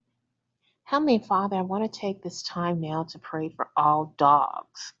Heavenly Father, I want to take this time now to pray for all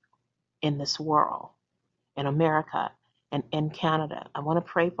dogs in this world, in America, and in Canada. I want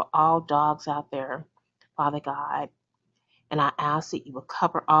to pray for all dogs out there, Father God. And I ask that you will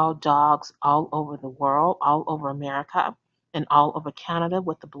cover all dogs all over the world, all over America, and all over Canada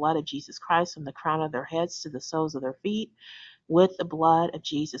with the blood of Jesus Christ from the crown of their heads to the soles of their feet, with the blood of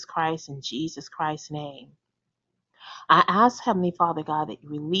Jesus Christ in Jesus Christ's name. I ask, Heavenly Father God, that you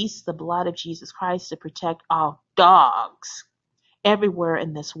release the blood of Jesus Christ to protect all dogs everywhere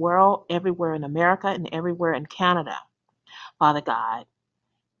in this world, everywhere in America, and everywhere in Canada, Father God,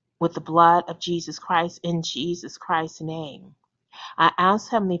 with the blood of Jesus Christ in Jesus Christ's name. I ask,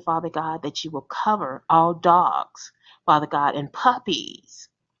 Heavenly Father God, that you will cover all dogs, Father God, and puppies,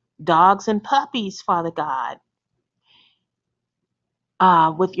 dogs and puppies, Father God,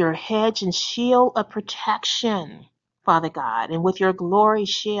 with your hedge and shield of protection, Father God, and with your glory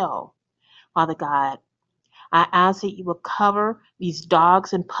shield, Father God. I ask that you will cover these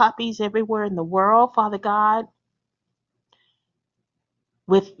dogs and puppies everywhere in the world, Father God,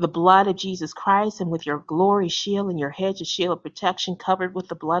 with the blood of Jesus Christ and with your glory shield and your hedge of shield of protection covered with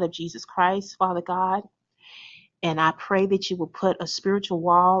the blood of Jesus Christ, Father God. And I pray that you will put a spiritual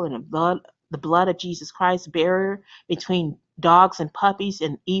wall and the blood of Jesus Christ barrier between dogs and puppies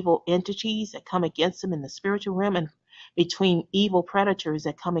and evil entities that come against them in the spiritual realm, and between evil predators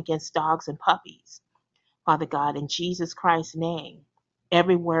that come against dogs and puppies. Father God, in Jesus Christ's name,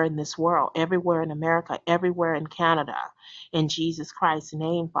 everywhere in this world, everywhere in America, everywhere in Canada, in Jesus Christ's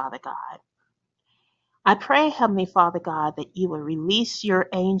name, Father God. I pray, Heavenly Father God, that you will release your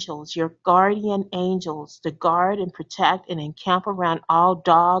angels, your guardian angels, to guard and protect and encamp around all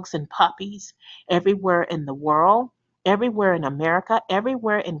dogs and puppies everywhere in the world, everywhere in America,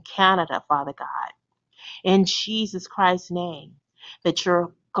 everywhere in Canada, Father God. In Jesus Christ's name, that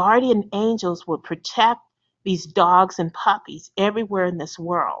your guardian angels would protect these dogs and puppies everywhere in this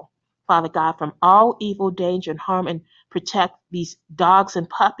world, Father God, from all evil, danger, and harm, and protect these dogs and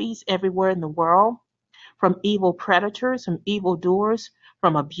puppies everywhere in the world from evil predators, from evildoers,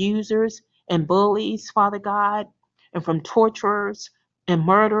 from abusers and bullies, Father God, and from torturers and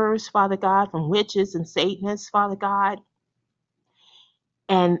murderers, Father God, from witches and Satanists, Father God,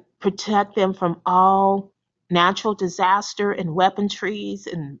 and protect them from all natural disaster and weaponries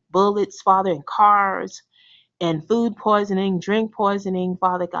and bullets, Father, and cars and food poisoning, drink poisoning,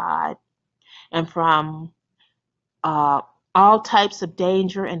 Father God, and from all types of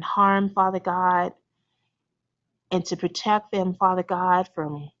danger and harm, Father God, and to protect them, Father God,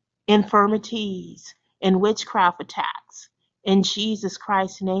 from infirmities and witchcraft attacks. In Jesus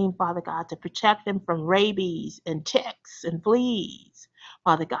Christ's name, Father God, to protect them from rabies and ticks and fleas,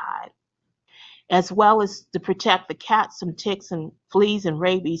 Father God, as well as to protect the cats from ticks and fleas and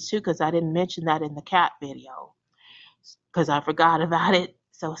rabies too, because I didn't mention that in the cat video, because I forgot about it.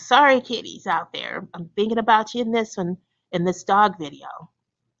 So sorry, kitties out there. I'm thinking about you in this one, in this dog video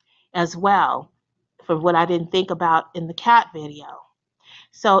as well, for what I didn't think about in the cat video.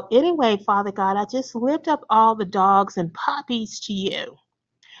 So anyway, Father God, I just lift up all the dogs and puppies to you.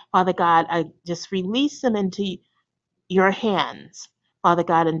 Father God, I just release them into your hands, Father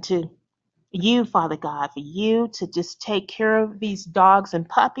God, into you, Father God, for you to just take care of these dogs and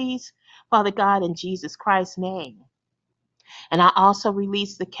puppies, Father God, in Jesus Christ's name. And I also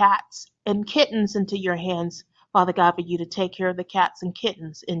release the cats and kittens into your hands, Father God, for you to take care of the cats and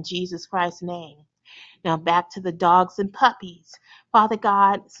kittens in Jesus Christ's name. Now back to the dogs and puppies. Father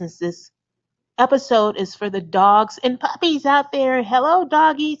God, since this episode is for the dogs and puppies out there. Hello,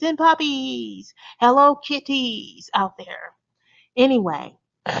 doggies and puppies. Hello, kitties out there. Anyway,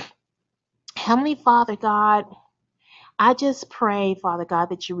 Heavenly Father God, I just pray, Father God,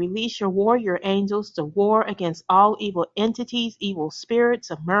 that you release your warrior angels to war against all evil entities, evil spirits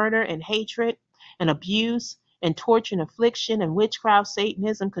of murder and hatred and abuse and torture and affliction and witchcraft,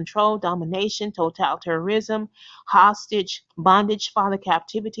 Satanism, control, domination, totalitarianism, hostage, bondage, Father,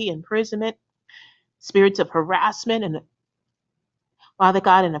 captivity, imprisonment, spirits of harassment and Father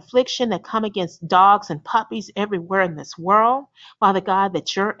God, an affliction that come against dogs and puppies everywhere in this world. Father God,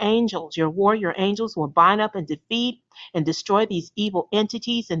 that your angels, your warrior angels, will bind up and defeat and destroy these evil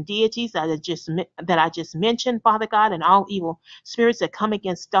entities and deities that I just mentioned, Father God, and all evil spirits that come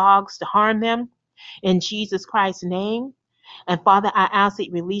against dogs to harm them. In Jesus Christ's name. And Father, I ask that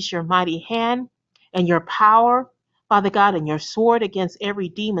you release your mighty hand and your power, Father God, and your sword against every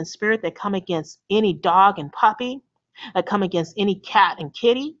demon spirit that come against any dog and puppy, that come against any cat and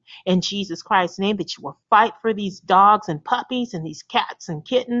kitty, in Jesus Christ's name, that you will fight for these dogs and puppies and these cats and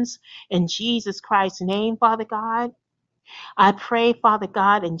kittens, in Jesus Christ's name, Father God. I pray, Father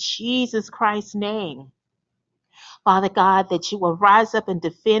God, in Jesus Christ's name, Father God, that you will rise up and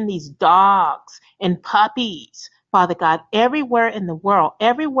defend these dogs and puppies, Father God, everywhere in the world,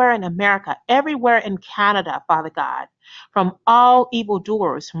 everywhere in America, everywhere in Canada, Father God, from all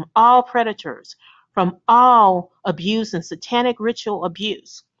evildoers, from all predators, from all abuse and satanic ritual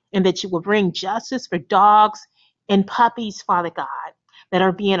abuse, and that you will bring justice for dogs and puppies, Father God, that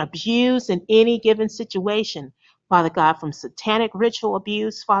are being abused in any given situation. Father God, from satanic ritual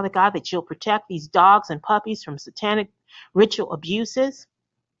abuse, Father God, that you'll protect these dogs and puppies from satanic ritual abuses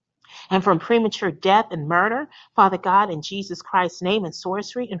and from premature death and murder, Father God, in Jesus Christ's name, and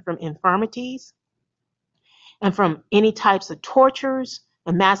sorcery, and from infirmities, and from any types of tortures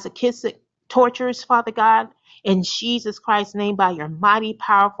and masochistic tortures, Father God, in Jesus Christ's name, by your mighty,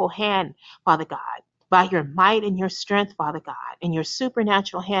 powerful hand, Father God, by your might and your strength, Father God, and your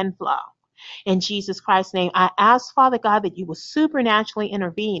supernatural hand flow. In Jesus Christ's name, I ask, Father God, that you will supernaturally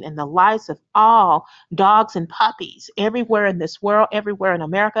intervene in the lives of all dogs and puppies everywhere in this world, everywhere in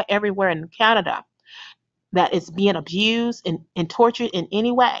America, everywhere in Canada, that is being abused and tortured in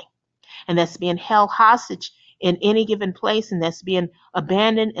any way, and that's being held hostage in any given place, and that's being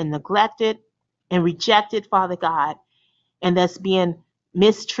abandoned and neglected and rejected, Father God, and that's being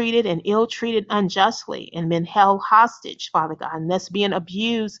mistreated and ill-treated unjustly and been held hostage, Father God, and that's being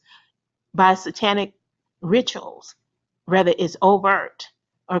abused by satanic rituals, whether it's overt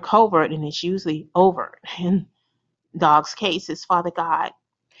or covert, and it's usually overt in dogs' cases, Father God,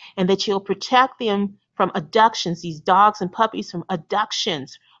 and that you'll protect them from abductions, these dogs and puppies from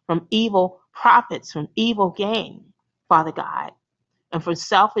abductions, from evil prophets, from evil gain, Father God, and from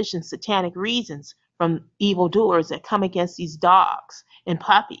selfish and satanic reasons, from evildoers that come against these dogs and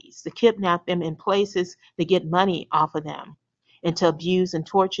puppies to kidnap them in places to get money off of them and to abuse and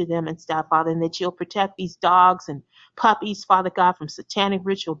torture them and stuff, Father, and that you'll protect these dogs and puppies, Father God, from satanic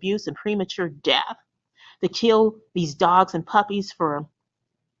ritual abuse and premature death, to kill these dogs and puppies for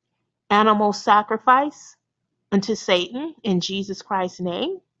animal sacrifice unto Satan in Jesus Christ's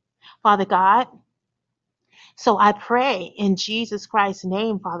name, Father God. So I pray in Jesus Christ's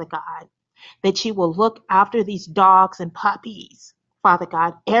name, Father God, that you will look after these dogs and puppies, Father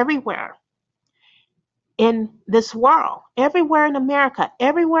God, everywhere in this world, everywhere in America,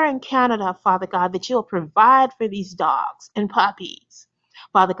 everywhere in Canada, Father God, that you'll provide for these dogs and puppies,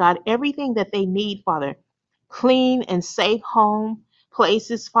 Father God, everything that they need, Father, clean and safe home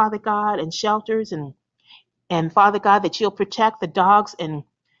places, Father God, and shelters, and Father God, that you'll protect the dogs in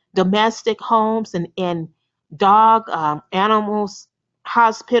domestic homes and dog animals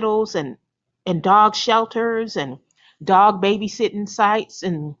hospitals and dog shelters and dog babysitting sites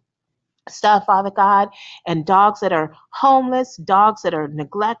and stuff, Father God, and dogs that are homeless, dogs that are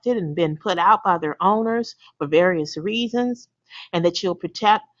neglected and been put out by their owners for various reasons, and that you'll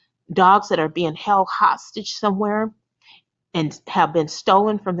protect dogs that are being held hostage somewhere and have been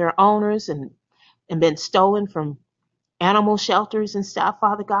stolen from their owners and been stolen from animal shelters and stuff,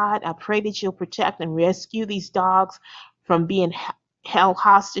 Father God. I pray that you'll protect and rescue these dogs from being held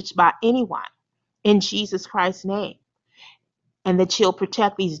hostage by anyone in Jesus Christ's name. And that you'll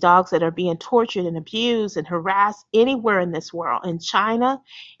protect these dogs that are being tortured and abused and harassed anywhere in this world, in China,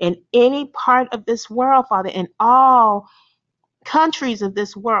 in any part of this world, Father, in all countries of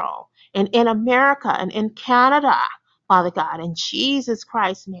this world, and in America and in Canada, Father God, in Jesus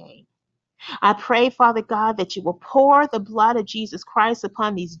Christ's name. I pray, Father God, that you will pour the blood of Jesus Christ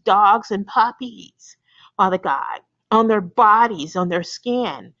upon these dogs and puppies, Father God, on their bodies, on their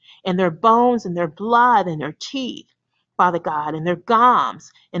skin, and their bones, and their blood, and their teeth, Father God, and their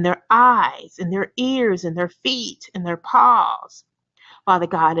gums, and their eyes, and their ears, and their feet, and their paws, Father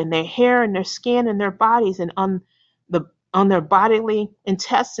God, and their hair, and their skin, and their bodies, and on their bodily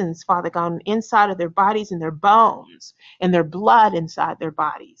intestines, Father God, on the inside of their bodies, and their bones, and their blood inside their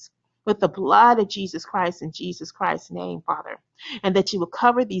bodies, with the blood of Jesus Christ in Jesus Christ's name, Father, and that you will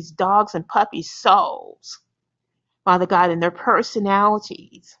cover these dogs and puppies' souls, Father God, and their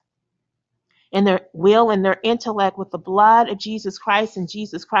personalities, and their will and their intellect with the blood of Jesus Christ in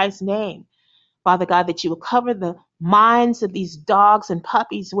Jesus Christ's name, Father God, that you will cover the minds of these dogs and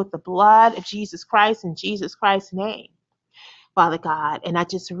puppies with the blood of Jesus Christ in Jesus Christ's name, Father God. And I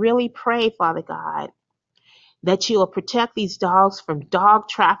just really pray, Father God, that you will protect these dogs from dog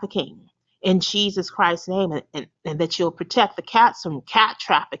trafficking in Jesus Christ's name, and that you'll protect the cats from cat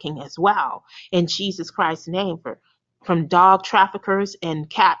trafficking as well in Jesus Christ's name, from dog traffickers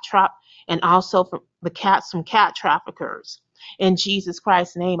and and also from the cats from cat traffickers in Jesus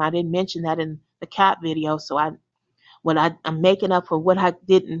Christ's name. I didn't mention that in the cat video, so I'm making up for what I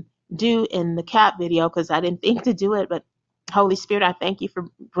didn't do in the cat video because I didn't think to do it, but Holy Spirit, I thank you for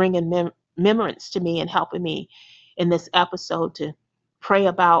bringing remembrance to me and helping me in this episode to pray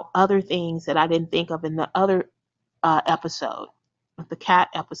about other things that I didn't think of in the other episode, the cat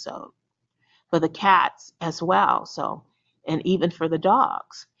episode, for the cats as well. So, and even for the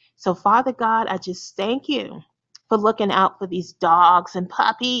dogs. So, Father God, I just thank you for looking out for these dogs and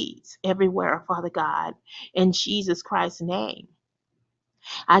puppies everywhere, Father God, in Jesus Christ's name.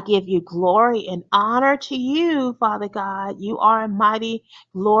 I give you glory and honor to you, Father God. You are a mighty,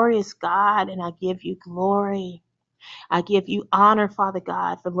 glorious God, and I give you glory. I give you honor, Father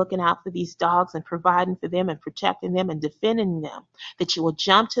God, for looking out for these dogs and providing for them and protecting them and defending them. That you will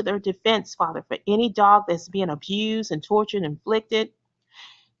jump to their defense, Father, for any dog that's being abused and tortured, inflicted,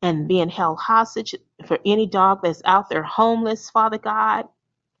 and being held hostage, for any dog that's out there homeless, Father God.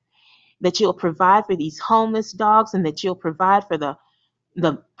 That you'll provide for these homeless dogs and that you'll provide for the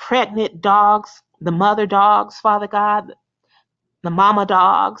pregnant dogs, the mother dogs, Father God, the mama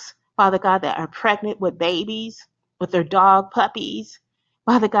dogs, Father God, that are pregnant with babies, with their dog puppies,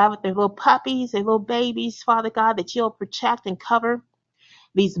 Father God, with their little puppies, their little babies, Father God, that you'll protect and cover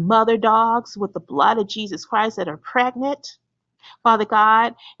these mother dogs with the blood of Jesus Christ that are pregnant, Father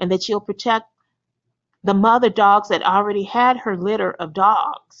God, and that you'll protect the mother dogs that already had her litter of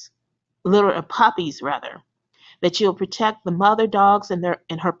dogs, litter of puppies rather, that you'll protect the mother dogs and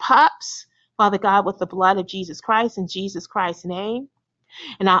her pups, Father God, with the blood of Jesus Christ in Jesus Christ's name.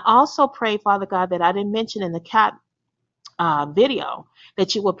 And I also pray, Father God, that I didn't mention in the cat video,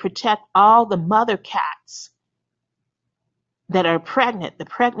 that you will protect all the mother cats that are pregnant, the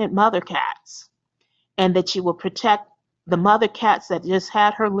pregnant mother cats, and that you will protect the mother cats that just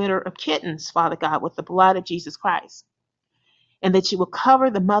had her litter of kittens, Father God, with the blood of Jesus Christ. And that you will cover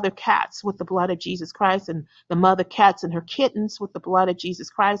the mother cats with the blood of Jesus Christ and the mother cats and her kittens with the blood of Jesus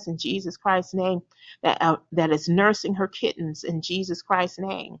Christ in Jesus Christ's name, that is nursing her kittens in Jesus Christ's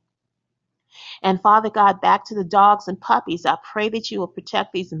name. And Father God, back to the dogs and puppies, I pray that you will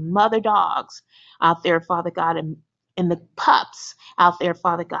protect these mother dogs out there, Father God, and the pups out there,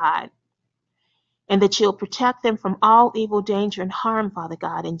 Father God, and that you'll protect them from all evil, danger, and harm, Father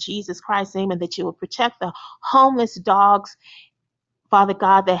God, in Jesus Christ's name, and that you will protect the homeless dogs, Father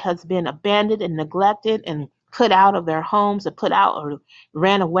God, that has been abandoned and neglected and put out of their homes or put out or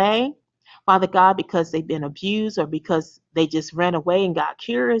ran away, Father God, because they've been abused or because they just ran away and got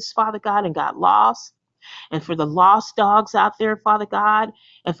curious, Father God, and got lost. And for the lost dogs out there, Father God,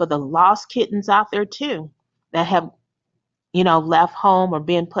 and for the lost kittens out there too, that have, left home or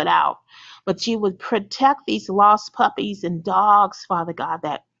been put out. But you would protect these lost puppies and dogs, Father God,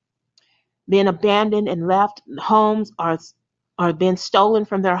 that been abandoned and left homes or been stolen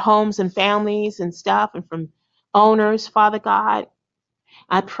from their homes and families and stuff and from owners, Father God.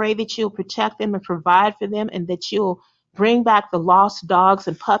 I pray that you'll protect them and provide for them and that you'll bring back the lost dogs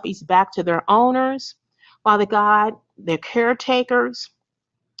and puppies back to their owners, Father God, their caretakers,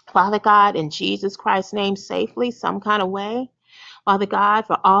 Father God, in Jesus Christ's name, safely, some kind of way. Father God,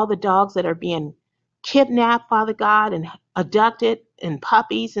 for all the dogs that are being kidnapped, Father God, and abducted and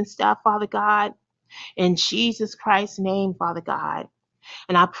puppies and stuff, Father God, in Jesus Christ's name, Father God.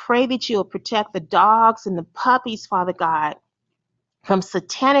 And I pray that you'll protect the dogs and the puppies, Father God, from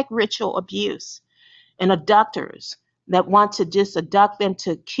satanic ritual abuse and abductors that want to just abduct them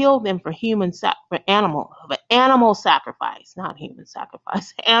to kill them for animal sacrifice, not human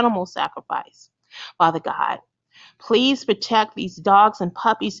sacrifice, animal sacrifice. Father God, please protect these dogs and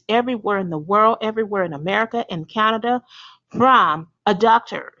puppies everywhere in the world, everywhere in America and Canada, from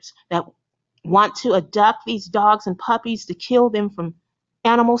abductors that want to abduct these dogs and puppies to kill them from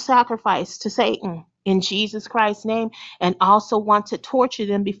animal sacrifice to Satan in Jesus Christ's name, and also want to torture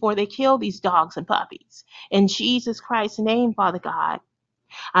them before they kill these dogs and puppies. In Jesus Christ's name, Father God,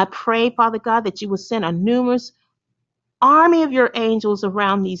 I pray, Father God, that you will send a numerous army of your angels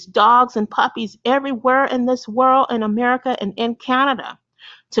around these dogs and puppies everywhere in this world, in America and in Canada,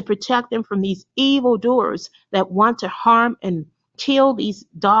 to protect them from these evil doers that want to harm and kill these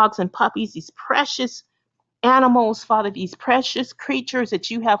dogs and puppies, these precious animals, Father, these precious creatures that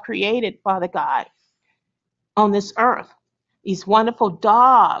you have created, Father God, on this earth, these wonderful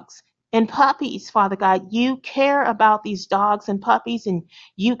dogs and puppies, Father God. You care about these dogs and puppies, and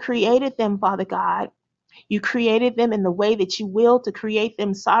you created them, Father God. You created them in the way that you will to create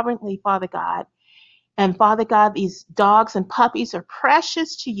them sovereignly, Father God. And Father God, these dogs and puppies are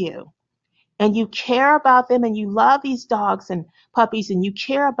precious to you. And you care about them and you love these dogs and puppies and you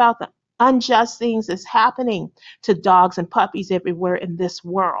care about the unjust things that's happening to dogs and puppies everywhere in this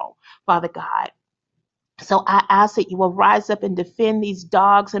world, Father God. So I ask that you will rise up and defend these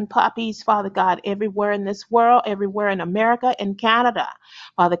dogs and puppies, Father God, everywhere in this world, everywhere in America and Canada,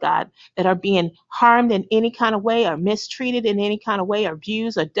 Father God, that are being harmed in any kind of way or mistreated in any kind of way or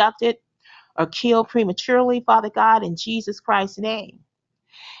abused, abducted, or killed prematurely, Father God, in Jesus Christ's name.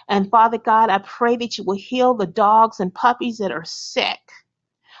 And Father God, I pray that you will heal the dogs and puppies that are sick,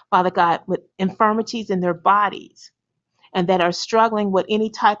 Father God, with infirmities in their bodies and that are struggling with any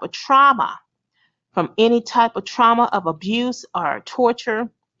type of trauma, from any type of trauma of abuse or torture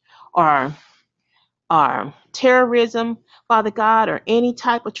or, or terrorism, Father God, or any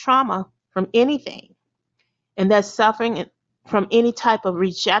type of trauma from anything. And that's suffering from any type of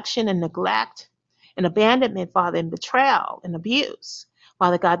rejection and neglect and abandonment, Father, and betrayal and abuse.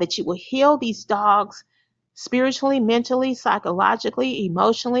 Father God, that you will heal these dogs spiritually, mentally, psychologically,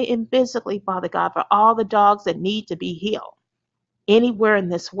 emotionally, and physically, Father God, for all the dogs that need to be healed anywhere in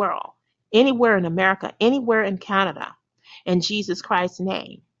this world, anywhere in America, anywhere in Canada, in Jesus Christ's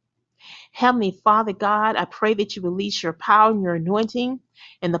name. Heavenly Father God, I pray that you release your power and your anointing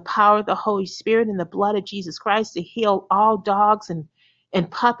and the power of the Holy Spirit and the blood of Jesus Christ to heal all dogs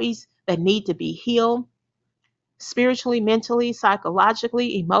and puppies that need to be healed spiritually, mentally,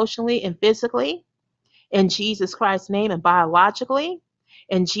 psychologically, emotionally, and physically. In Jesus Christ's name, and biologically.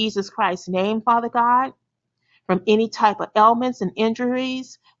 In Jesus Christ's name, Father God, from any type of ailments and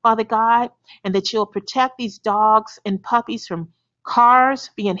injuries, Father God, and that you'll protect these dogs and puppies from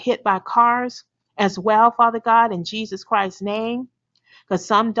cars, being hit by cars as well, Father God, in Jesus Christ's name. Because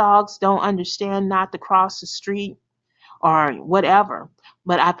some dogs don't understand not to cross the street or whatever.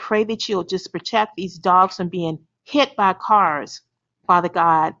 But I pray that you'll just protect these dogs from being hit by cars, Father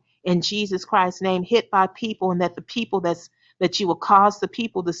God, in Jesus Christ's name, hit by people, and that the people that you will cause the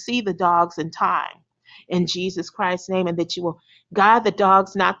people to see the dogs in time. In Jesus Christ's name, and that you will guide the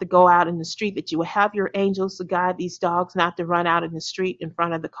dogs not to go out in the street, that you will have your angels to guide these dogs not to run out in the street in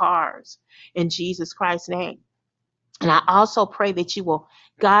front of the cars. In Jesus Christ's name. And I also pray that you will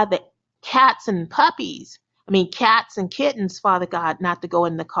guide the cats and puppies, cats and kittens, Father God, not to go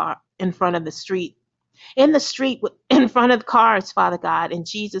in the car in front of the street, in the street in front of the cars, Father God, in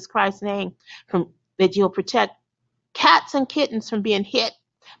Jesus Christ's name, from that you'll protect cats and kittens from being hit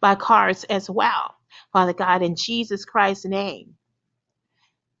by cars as well, Father God, in Jesus Christ's name.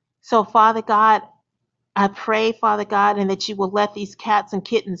 So, Father God, I pray, Father God, and that you will let these cats and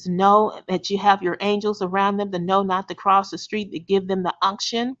kittens know that you have your angels around them to know not to cross the street, to give them the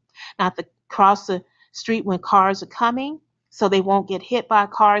unction, not to cross the street when cars are coming, so they won't get hit by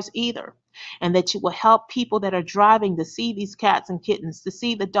cars either. And that you will help people that are driving to see these cats and kittens, to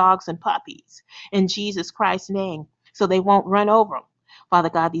see the dogs and puppies in Jesus Christ's name, so they won't run over them. Father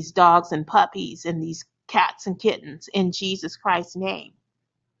God, these dogs and puppies and these cats and kittens in Jesus Christ's name.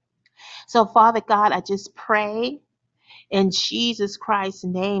 So, Father God, I just pray in Jesus Christ's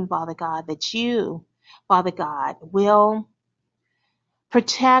name, Father God, that you, Father God, will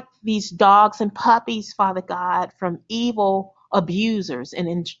protect these dogs and puppies, Father God, from evil abusers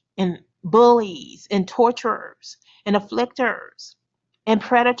and bullies and torturers and afflictors and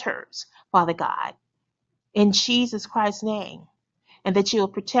predators, Father God, in Jesus Christ's name. And that you will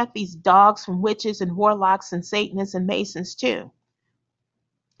protect these dogs from witches and warlocks and Satanists and Masons too,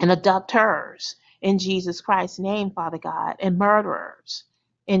 and abductors in Jesus Christ's name, Father God, and murderers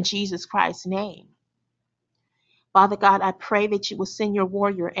in Jesus Christ's name. Father God, I pray that you will send your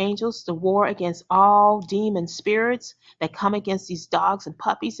warrior angels to war against all demon spirits that come against these dogs and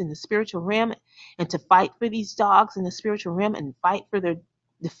puppies in the spiritual realm, and to fight for these dogs in the spiritual realm and fight for their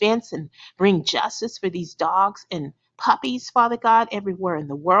defense and bring justice for these dogs and puppies, Father God, everywhere in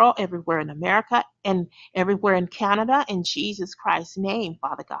the world, everywhere in America, and everywhere in Canada, in Jesus Christ's name,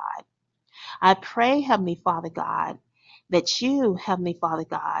 Father God. I pray, Heavenly Father God, that you, Heavenly Father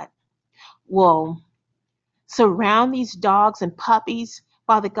God, will surround these dogs and puppies,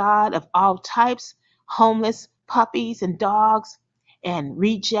 Father God, of all types, homeless puppies and dogs, and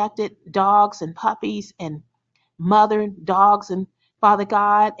rejected dogs and puppies, and mother dogs, and Father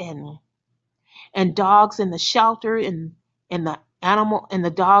God, and dogs in the shelter, and the animal and the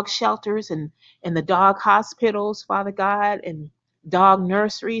dog shelters, and the dog hospitals, Father God, and dog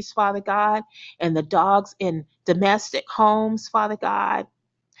nurseries, Father God, and the dogs in domestic homes, Father God,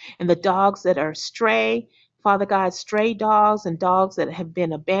 and the dogs that are stray, Father God, stray dogs and dogs that have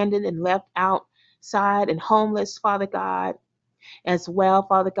been abandoned and left outside and homeless, Father God, as well,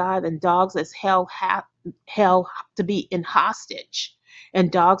 Father God, and dogs that's held to be in hostage,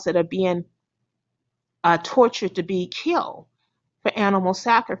 and dogs that are being tortured to be killed for animal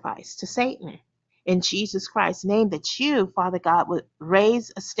sacrifice to Satan. in Jesus Christ's name, that you, Father God, would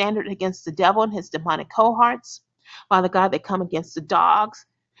raise a standard against the devil and his demonic cohorts, Father God, that come against the dogs,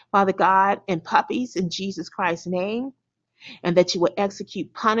 Father God, and puppies in Jesus Christ's name, and that you will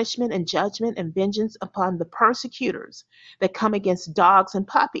execute punishment and judgment and vengeance upon the persecutors that come against dogs and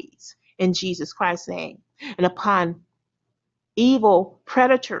puppies in Jesus Christ's name, and upon evil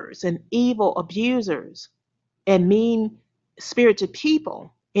predators and evil abusers and mean spirited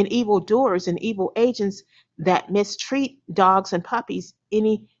people and evil doers and evil agents that mistreat dogs and puppies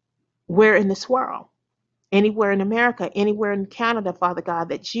anywhere in this world, anywhere in America, anywhere in Canada, Father God,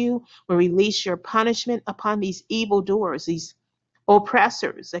 that you will release your punishment upon these evil doers, these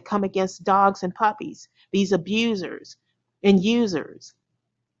oppressors that come against dogs and puppies, these abusers and users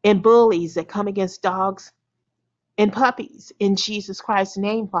and bullies that come against dogs and puppies in Jesus Christ's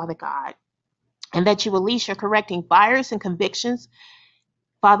name, Father God. And that you release your correcting fires and convictions,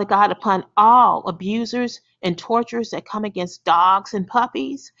 Father God, upon all abusers and torturers that come against dogs and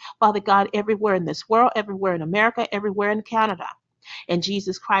puppies, Father God, everywhere in this world, everywhere in America, everywhere in Canada, in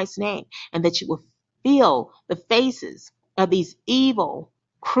Jesus Christ's name. And that you will feel the faces of these evil,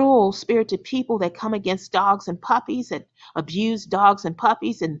 cruel, spirited people that come against dogs and puppies, that abuse dogs and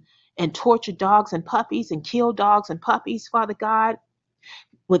puppies, and torture dogs and puppies, and kill dogs and puppies, Father God,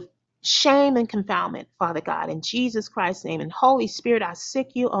 with shame and confoundment, Father God, in Jesus Christ's name. And Holy Spirit, I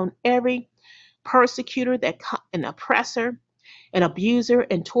sick you on every persecutor, an oppressor, an abuser,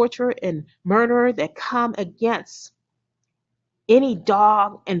 and torturer, and murderer that come against any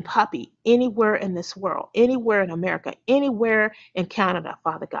dog and puppy anywhere in this world, anywhere in America, anywhere in Canada,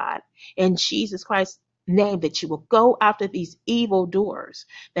 Father God, in Jesus Christ's name, that you will go after these evil doers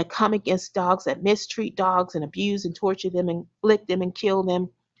that come against dogs, that mistreat dogs and abuse and torture them and lick them and kill them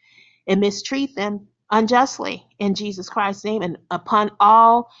and mistreat them unjustly in Jesus Christ's name, and upon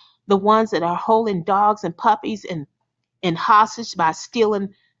all the ones that are holding dogs and puppies and hostage by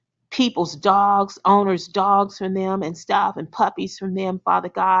stealing people's dogs, owners' dogs from them and stuff, and puppies from them, Father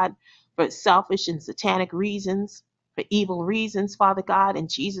God, for selfish and satanic reasons, for evil reasons, Father God, in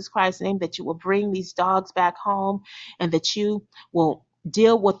Jesus Christ's name, that you will bring these dogs back home, and that you will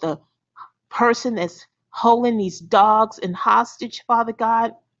deal with the person that's holding these dogs in hostage, Father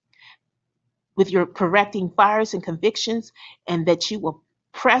God, with your correcting fires and convictions, and that you will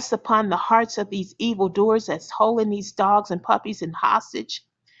press upon the hearts of these evil doers that's holding these dogs and puppies in hostage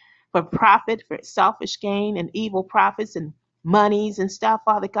for profit, for selfish gain, and evil profits and monies and stuff,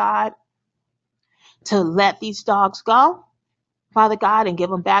 Father God, to let these dogs go, Father God, and give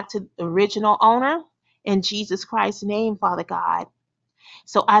them back to the original owner in Jesus Christ's name, Father God.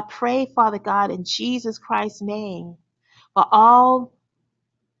 So I pray, Father God, in Jesus Christ's name, for all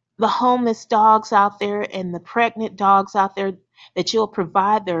the homeless dogs out there and the pregnant dogs out there, that you'll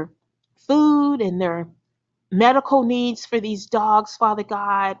provide their food and their medical needs for these dogs, Father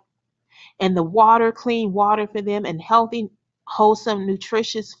God, and the water, clean water for them, and healthy, wholesome,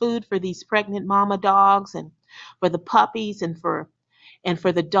 nutritious food for these pregnant mama dogs, and for the puppies, and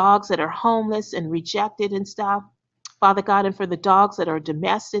for the dogs that are homeless and rejected and stuff, Father God, and for the dogs that are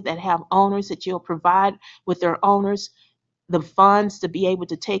domestic, that have owners, that you'll provide with their owners the funds to be able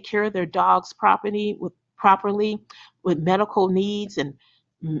to take care of their dogs properly with medical needs and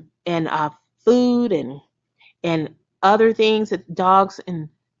food and other things that dogs and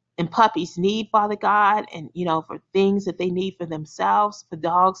puppies need, Father God, and for things that they need for themselves, for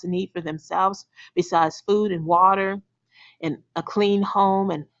dogs need for themselves, besides food and water and a clean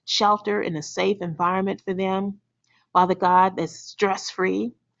home and shelter and a safe environment for them, Father God, that's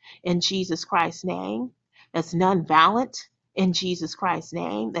stress-free in Jesus Christ's name, that's non-violent in Jesus Christ's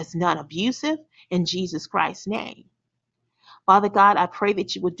name, that's non-abusive in Jesus Christ's name. Father God, I pray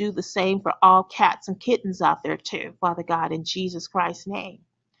that you would do the same for all cats and kittens out there too, Father God, in Jesus Christ's name.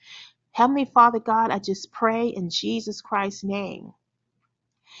 Heavenly Father God, I just pray in Jesus Christ's name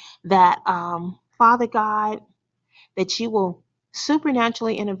that, Father God, that you will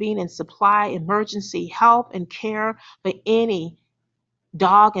supernaturally intervene and supply emergency help and care for any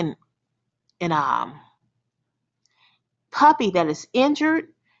dog and puppy that is injured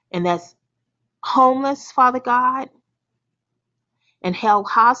and that's homeless, Father God, and held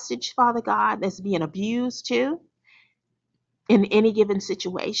hostage, Father God, that's being abused too in any given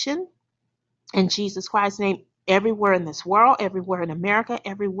situation. In Jesus Christ's name, everywhere in this world, everywhere in America,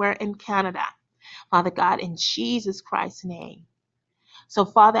 everywhere in Canada, Father God, in Jesus Christ's name. So,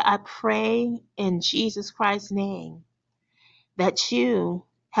 Father, I pray in Jesus Christ's name that you,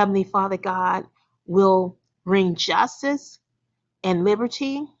 Heavenly Father God, will bring justice and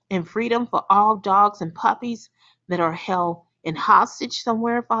liberty and freedom for all dogs and puppies that are held in hostage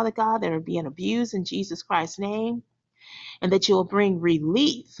somewhere, Father God, that are being abused in Jesus Christ's name, and that you will bring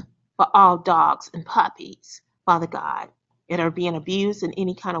relief for all dogs and puppies, Father God, that are being abused in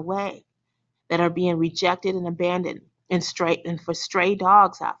any kind of way, that are being rejected and abandoned and for stray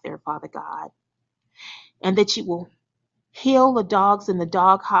dogs out there, Father God, and that you will heal the dogs in the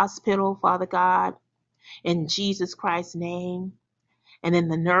dog hospital, Father God, in Jesus Christ's name, and in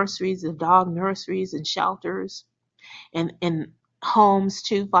the nurseries, the dog nurseries and shelters, and in homes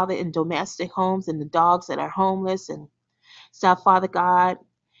too, Father, in domestic homes, and the dogs that are homeless and stuff, Father God,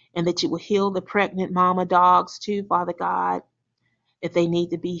 and that you will heal the pregnant mama dogs too, Father God, if they need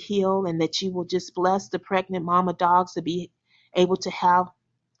to be healed, and that you will just bless the pregnant mama dogs to be able to have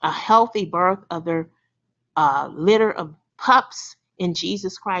a healthy birth of their litter of pups in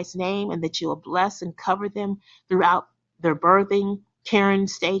Jesus Christ's name, and that you will bless and cover them throughout their birthing, carrying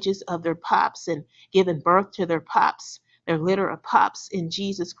stages of their pups and giving birth to their pups, their litter of pups in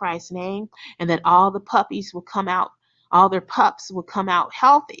Jesus Christ's name, and that all the puppies will come out, all their pups will come out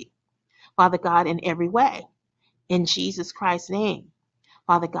healthy, Father God, in every way, in Jesus Christ's name,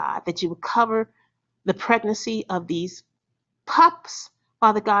 Father God, that you will cover the pregnancy of these pups,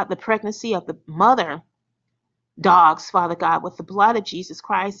 Father God, the pregnancy of the mother dogs, Father God, with the blood of Jesus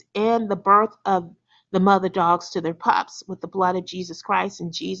Christ, and the birth of the mother dogs to their pups with the blood of Jesus Christ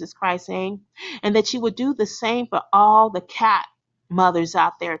in Jesus Christ's name, and that you would do the same for all the cat mothers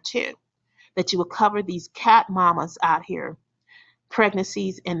out there too, that you would cover these cat mamas out here,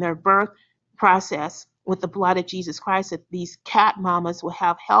 pregnancies and their birth process with the blood of Jesus Christ, that these cat mamas will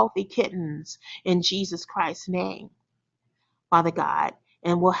have healthy kittens in Jesus Christ's name, Father God,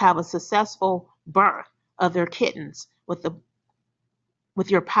 and will have a successful birth of their kittens with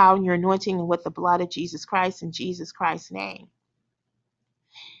your power and your anointing and with the blood of Jesus Christ in Jesus Christ's name.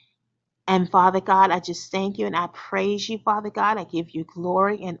 And Father God, I just thank you and I praise you, Father God. I give you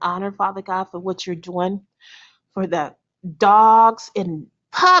glory and honor, Father God, for what you're doing for the dogs and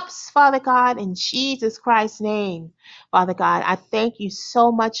pups, Father God, in Jesus Christ's name. Father God, I thank you so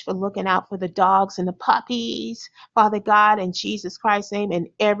much for looking out for the dogs and the puppies, Father God, in Jesus Christ's name, in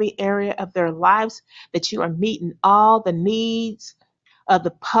every area of their lives, that you are meeting all the needs of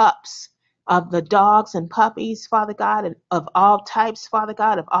the pups, of the dogs and puppies, Father God, and of all types, Father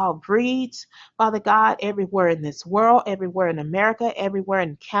God, of all breeds, Father God, everywhere in this world, everywhere in America, everywhere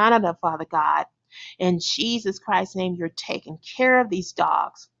in Canada, Father God. In Jesus Christ's name, you're taking care of these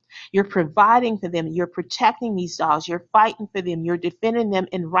dogs. You're providing for them. You're protecting these dogs. You're fighting for them. You're defending them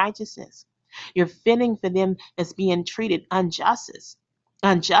in righteousness. You're fending for them as being treated unjustly,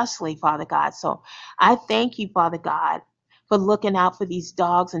 Father God. So I thank you, Father God, for looking out for these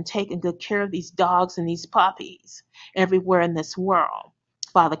dogs and taking good care of these dogs and these puppies everywhere in this world,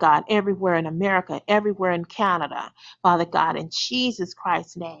 Father God, everywhere in America, everywhere in Canada, Father God, in Jesus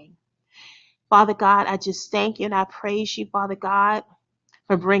Christ's name. Father God, I just thank you and I praise you, Father God,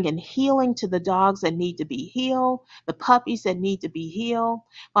 for bringing healing to the dogs that need to be healed, the puppies that need to be healed,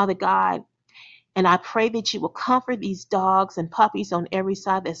 Father God. And I pray that you will comfort these dogs and puppies on every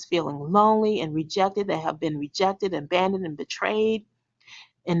side that's feeling lonely and rejected, that have been rejected, abandoned, and betrayed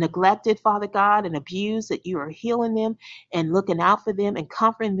and neglected, Father God, and abused, that you are healing them and looking out for them and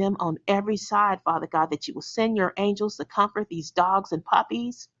comforting them on every side, Father God, that you will send your angels to comfort these dogs and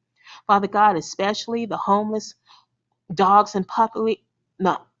puppies, Father God, especially the homeless dogs and puppies,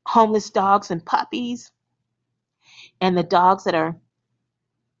 and the dogs that are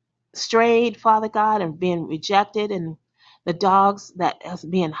strayed, Father God, and being rejected, and the dogs that is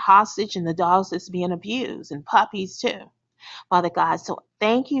being hostage, and the dogs that's being abused, and puppies too, Father God. So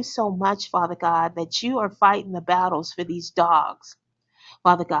thank you so much, Father God, that you are fighting the battles for these dogs,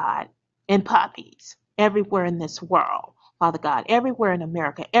 Father God, and puppies everywhere in this world, Father God, everywhere in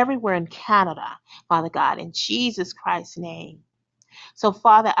America, everywhere in Canada, Father God, in Jesus Christ's name. So,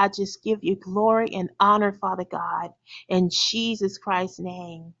 Father, I just give you glory and honor, Father God, in Jesus Christ's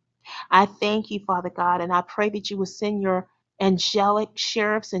name. I thank you, Father God, and I pray that you will send your angelic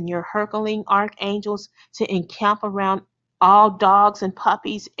sheriffs and your Herculean archangels to encamp around all dogs and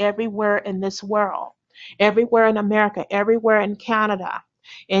puppies everywhere in this world, everywhere in America, everywhere in Canada.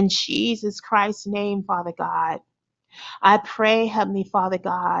 In Jesus Christ's name, Father God. I pray, Heavenly Father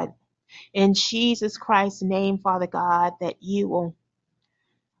God, in Jesus Christ's name, Father God, that you will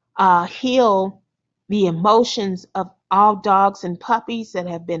heal the emotions of all dogs and puppies that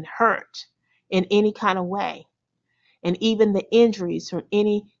have been hurt in any kind of way, and even the injuries from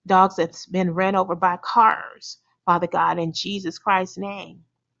any dogs that's been ran over by cars, Father God, in Jesus Christ's name,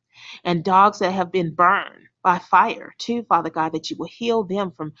 and dogs that have been burned by fire too, Father God, that you will heal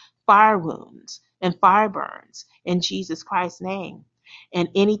them from fire wounds and fire burns in Jesus Christ's name, and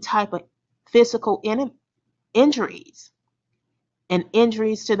any type of physical injuries and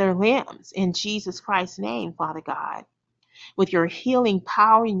injuries to their limbs in Jesus Christ's name, Father God, with your healing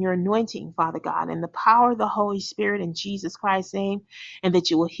power and your anointing, Father God, and the power of the Holy Spirit in Jesus Christ's name, and that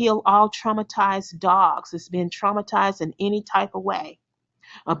you will heal all traumatized dogs that's been traumatized in any type of way,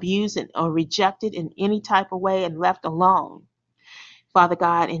 abused or rejected in any type of way and left alone. Father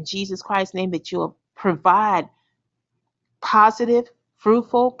God, in Jesus Christ's name, that you will provide positive,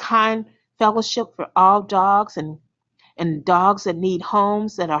 fruitful, kind fellowship for all dogs and dogs that need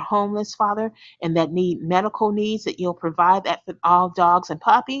homes, that are homeless, Father, and that need medical needs, that you'll provide that for all dogs and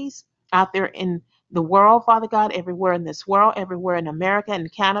puppies out there in the world, Father God, everywhere in this world, everywhere in America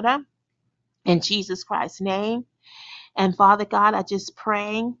and Canada, in Jesus Christ's name. And Father God, I just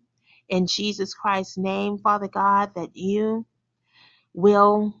pray in Jesus Christ's name, Father God, that you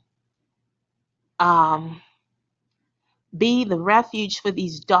will be the refuge for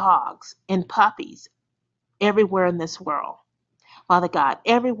these dogs and puppies everywhere in this world. Father God,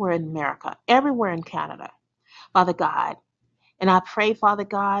 everywhere in America, everywhere in Canada, Father God. And I pray, Father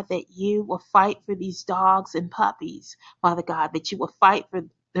God, that you will fight for these dogs and puppies, Father God, that you will fight for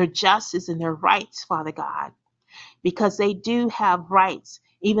their justice and their rights, Father God, because they do have rights,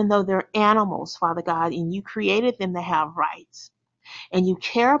 even though they're animals, Father God, and you created them to have rights. And you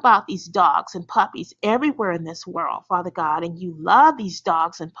care about these dogs and puppies everywhere in this world, Father God, and you love these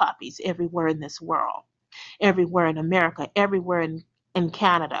dogs and puppies everywhere in this world, everywhere in America, everywhere in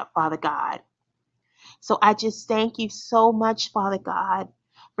Canada, Father God. So I just thank you so much, Father God,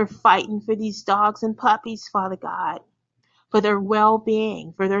 for fighting for these dogs and puppies, Father God, for their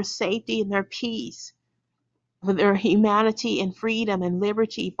well-being, for their safety and their peace, for their humanity and freedom and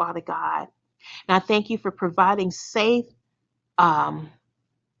liberty, Father God. And I thank you for providing safe,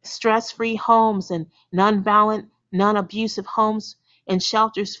 stress-free homes and non-violent, non-abusive homes and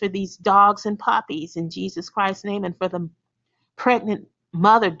shelters for these dogs and puppies in Jesus Christ's name, and for the pregnant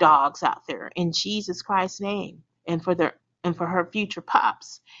mother dogs out there in Jesus Christ's name, and for her future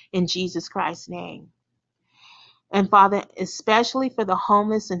pups in Jesus Christ's name. And Father, especially for the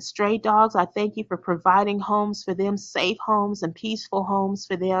homeless and stray dogs, I thank you for providing homes for them, safe homes and peaceful homes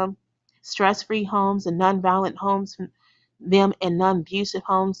for them, stress-free homes and nonviolent homes for them, and non-abusive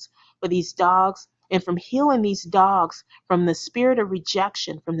homes for these dogs, and from healing these dogs from the spirit of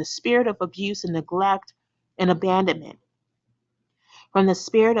rejection, from the spirit of abuse and neglect and abandonment, from the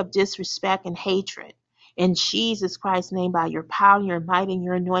spirit of disrespect and hatred. In Jesus Christ's name, by your power, your might, and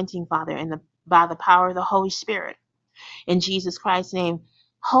your anointing, Father, and by the power of the Holy Spirit. In Jesus Christ's name,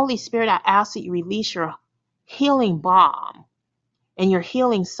 Holy Spirit, I ask that you release your healing balm and your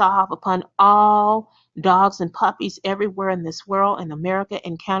healing salve upon all dogs and puppies everywhere in this world, in America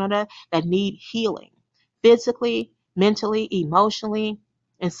and Canada, that need healing, physically, mentally, emotionally,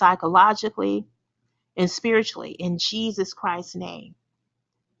 and psychologically, and spiritually, in Jesus Christ's name.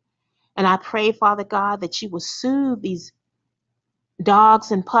 And I pray, Father God, that you will soothe these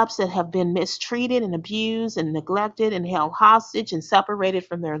dogs and pups that have been mistreated and abused and neglected and held hostage and separated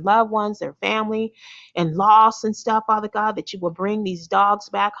from their loved ones, their family, and lost and stuff, Father God, that you will bring these dogs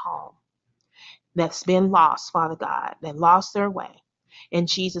back home that's been lost, Father God, that lost their way. In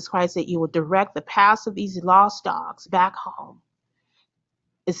Jesus Christ, that you will direct the paths of these lost dogs back home,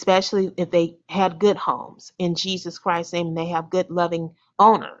 especially if they had good homes, in Jesus Christ's name, and they have good, loving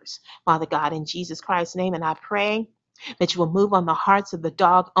owners, Father God, in Jesus Christ's name. And I pray that you will move on the hearts of the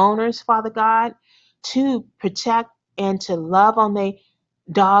dog owners, Father God, to protect and to love on their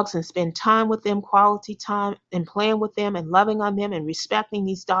dogs and spend time with them, quality time, and playing with them and loving on them and respecting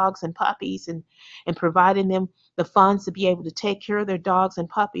these dogs and puppies, and providing them the funds to be able to take care of their dogs and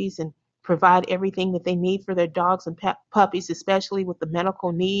puppies and provide everything that they need for their dogs and puppies, especially with the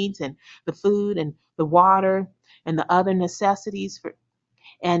medical needs and the food and the water and the other necessities,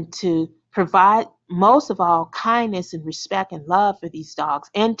 and to provide most of all kindness and respect and love for these dogs,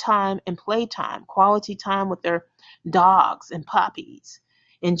 and time and playtime, quality time with their dogs and puppies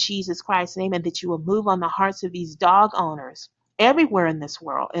in Jesus Christ's name. And that you will move on the hearts of these dog owners everywhere in this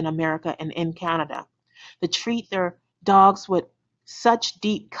world, in America and in Canada, to treat their dogs with such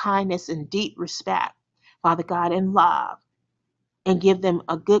deep kindness and deep respect, Father God, and love, and give them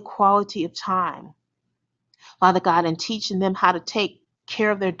a good quality of time, Father God, and teaching them how to take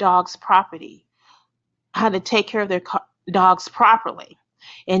care of their dog's property, how to take care of their dogs properly,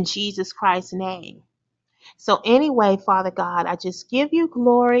 in Jesus Christ's name. So anyway, Father God, I just give you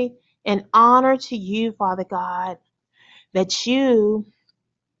glory and honor to you, Father God, that you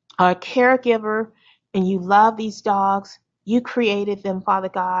are a caregiver and you love these dogs. You created them, Father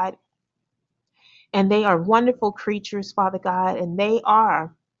God, And they are wonderful creatures, Father God, and they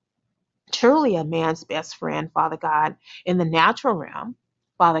are truly a man's best friend, Father God, in the natural realm,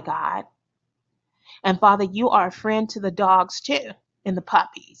 Father God. And Father, you are a friend to the dogs too, and the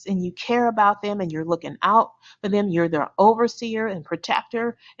puppies, and you care about them and you're looking out for them. You're their overseer and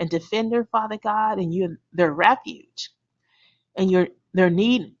protector and defender, Father God, and you're their refuge and you're their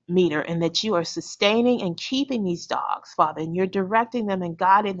need meter, and that you are sustaining and keeping these dogs, Father, and you're directing them and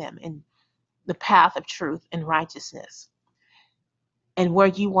guiding them in the path of truth and righteousness and where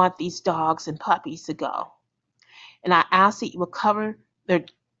you want these dogs and puppies to go. And I ask that you will cover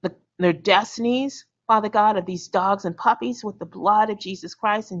their destinies, Father God, of these dogs and puppies with the blood of Jesus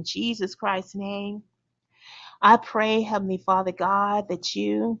Christ, in Jesus Christ's name. I pray, Heavenly Father God, that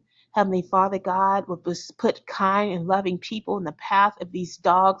you, Heavenly Father God, will put kind and loving people in the path of these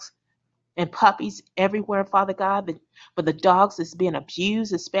dogs and puppies everywhere, Father God, but the dogs that's being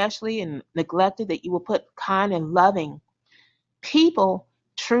abused especially and neglected, that you will put kind and loving people,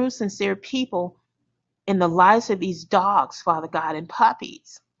 true, sincere people in the lives of these dogs, Father God, and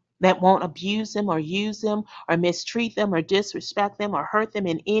puppies that won't abuse them or use them or mistreat them or disrespect them or hurt them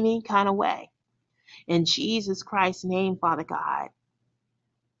in any kind of way. In Jesus Christ's name, Father God.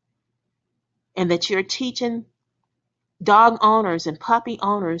 And that you're teaching dog owners and puppy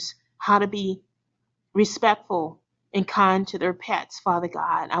owners how to be respectful and kind to their pets, Father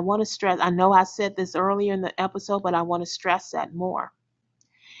God. I want to stress, I know I said this earlier in the episode, but I want to stress that more.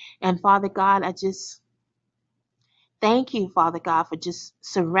 And Father God, I just thank you, Father God, for just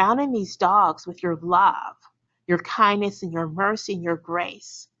surrounding these dogs with your love, your kindness, and your mercy and your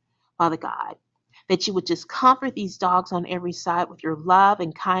grace, Father God. That you would just comfort these dogs on every side with your love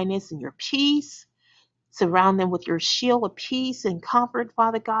and kindness and your peace. Surround them with your shield of peace and comfort,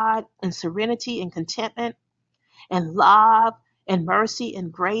 Father God, and serenity and contentment and love and mercy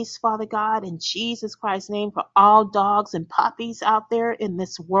and grace, Father God, in Jesus Christ's name, for all dogs and puppies out there in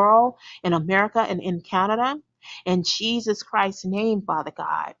this world, in America and in Canada. In Jesus Christ's name, Father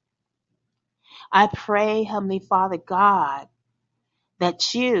God, I pray, Heavenly Father God,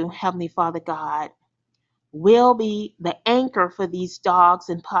 that you, Heavenly Father God, will be the anchor for these dogs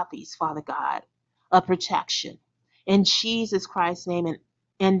and puppies, Father God, of protection. In Jesus Christ's name, and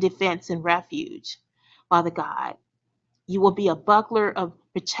in defense and refuge, Father God. You will be a buckler of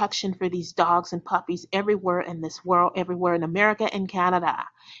protection for these dogs and puppies everywhere in this world, everywhere in America and Canada.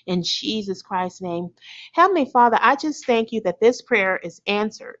 In Jesus Christ's name. Heavenly Father, I just thank you that this prayer is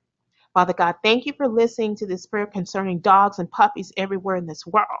answered. Father God, thank you for listening to this prayer concerning dogs and puppies everywhere in this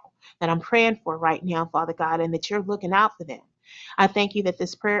world that I'm praying for right now, Father God, and that you're looking out for them. I thank you that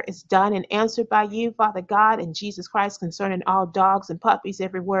this prayer is done and answered by you, Father God, in Jesus Christ, concerning all dogs and puppies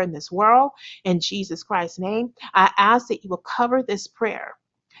everywhere in this world. In Jesus Christ's name, I ask that you will cover this prayer.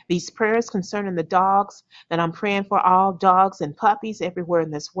 These prayers concerning the dogs that I'm praying for, all dogs and puppies everywhere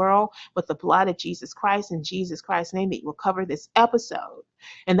in this world, with the blood of Jesus Christ, in Jesus Christ's name, that you will cover this episode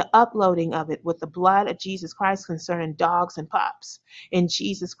and the uploading of it with the blood of Jesus Christ concerning dogs and pups. In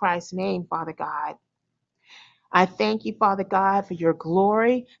Jesus Christ's name, Father God. I thank you, Father God, for your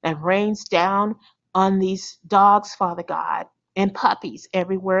glory that rains down on these dogs, Father God, and puppies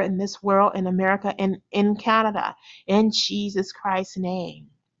everywhere in this world, in America and in Canada. In Jesus Christ's name.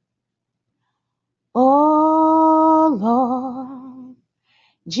 Oh, Lord,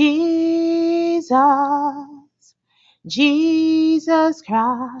 Jesus, Jesus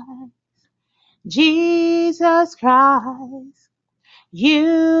Christ, Jesus Christ,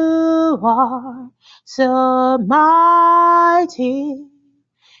 you are so mighty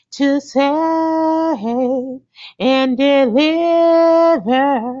to save and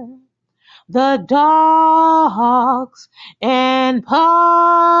deliver the dogs and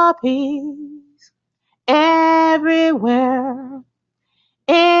puppies everywhere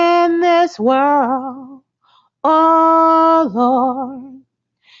in this world. Oh, Lord,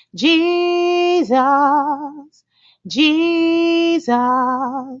 Jesus,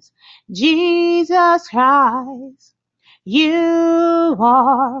 Jesus, Jesus Christ, you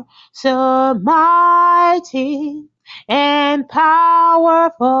are so mighty and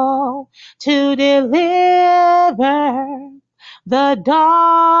powerful to deliver the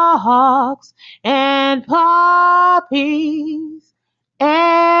dogs and puppies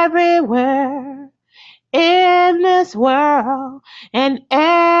everywhere in this world and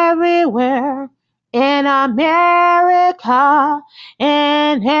everywhere in America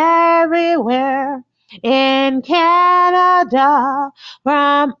and everywhere in Canada,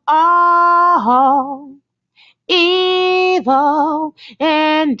 from all evil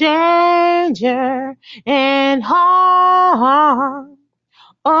and danger and harm.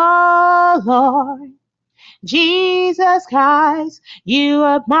 Oh Lord, Jesus Christ, you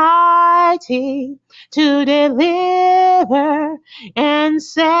are mighty to deliver and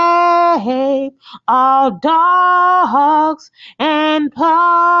save all dogs and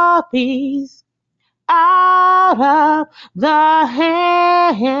puppies out of the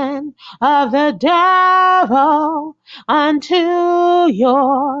hand of the devil unto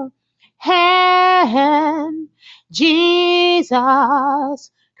your hand,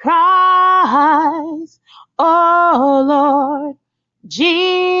 Jesus Christ, oh Lord.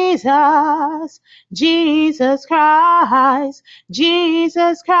 Jesus, Jesus Christ,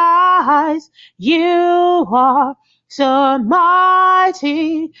 Jesus Christ, you are so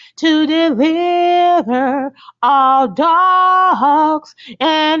mighty to deliver all dogs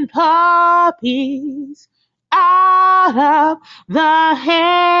and puppies out of the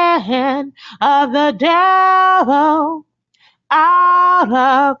hand of the devil, out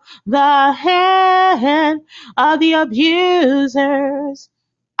of the hand of the abusers,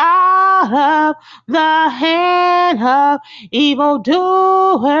 out of the hand of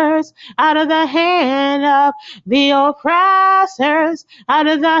evildoers, out of the hand of the oppressors, out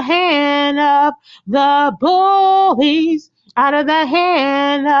of the hand of the bullies, out of the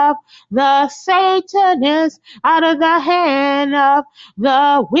hand of the Satanists, out of the hand of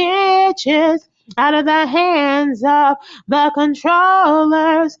the witches, out of the hands of the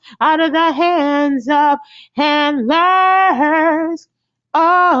controllers, out of the hands of handlers.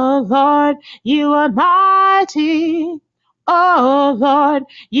 Oh Lord, you are mighty. Oh Lord,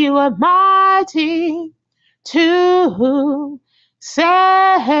 you are mighty to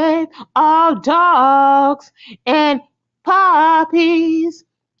save all dogs and puppies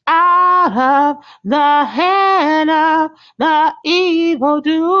out of the hand of the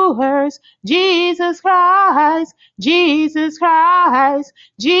evildoers. Jesus Christ, Jesus Christ,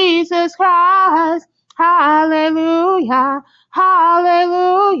 Jesus Christ. Hallelujah,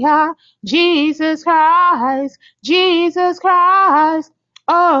 hallelujah. Jesus Christ, Jesus Christ.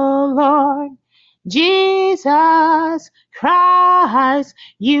 Oh Lord, Jesus Christ,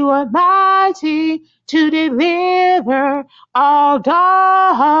 you are mighty to deliver all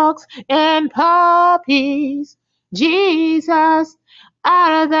dogs and puppies. Jesus,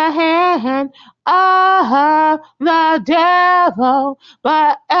 out of the hand of the devil,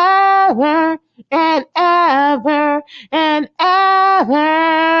 but ever and ever and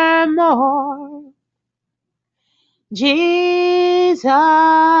evermore. Jesus,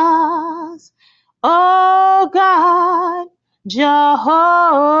 oh God, Jehovah,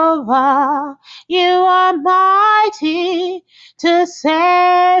 you are mighty to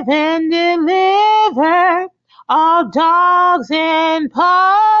save and deliver all dogs and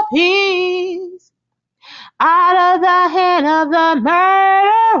puppies out of the hand of the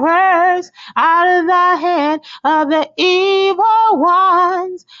murderers, out of the hand of the evil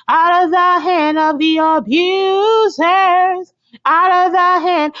ones, out of the hand of the abusers, out of the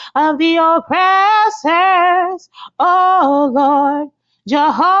hand of the oppressors. Oh Lord,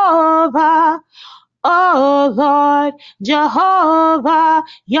 Jehovah, oh Lord, Jehovah,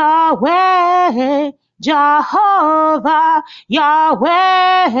 Yahweh, Jehovah,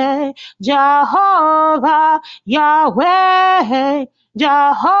 Yahweh, Jehovah, Yahweh,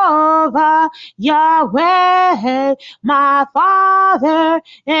 Jehovah, Yahweh, my Father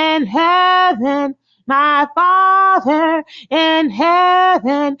in heaven, my Father in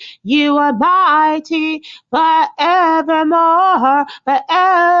heaven, you are mighty forevermore,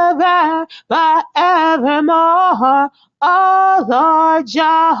 forever, forevermore. Oh Lord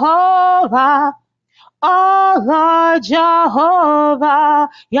Jehovah, oh Lord Jehovah,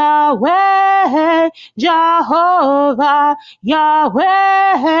 Yahweh, Jehovah,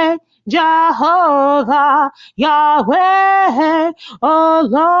 Yahweh, Jehovah, Yahweh, oh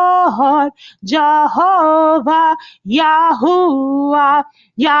Lord, Jehovah, Yahuwah,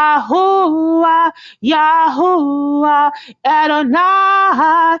 Yahuwah, Yahuwah,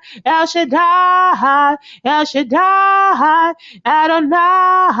 Adonai, El Shaddai, El Shaddai,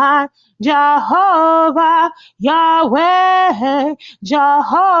 Adonai, Jehovah, Yahweh,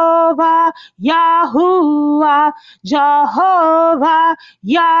 Jehovah, Yahuwah, Jehovah,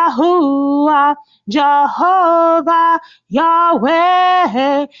 Yahuwah, Jehovah,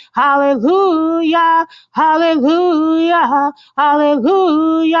 Yahweh, hallelujah, hallelujah,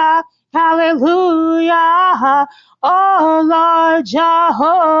 hallelujah, Hallelujah. Oh Lord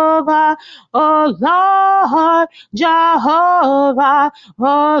Jehovah. Oh Lord Jehovah.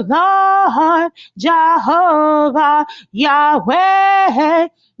 Oh Lord Jehovah. Yahweh.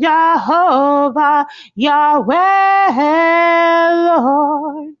 Jehovah. Yahweh,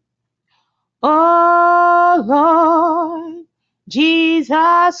 Lord. Oh Lord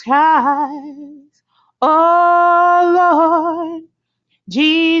Jesus Christ. Oh Lord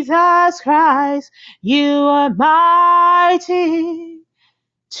Jesus Christ, you are mighty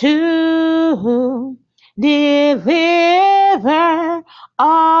to deliver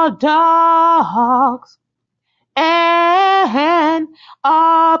all dogs and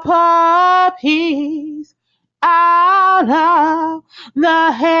all puppies out of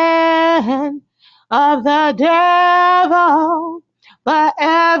the hand of the devil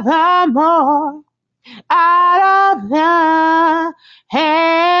forevermore. Out of the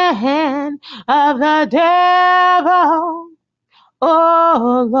hand of the devil.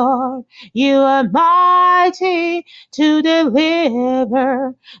 Oh Lord, you are mighty to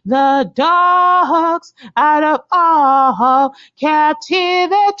deliver the dogs out of all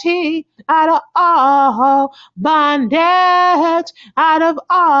captivity, out of all bondage, out of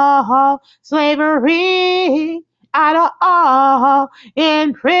all slavery, out of all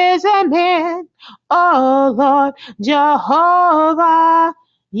imprisonment. Oh Lord, Jehovah,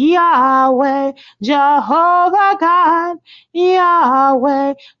 Yahweh, Jehovah God,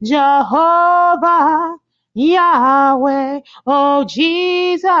 Yahweh, Jehovah, Yahweh, oh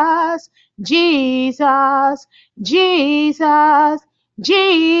Jesus, Jesus, Jesus,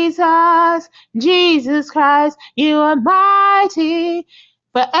 Jesus, Jesus Christ, you are mighty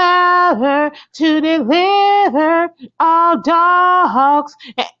forever to deliver all dogs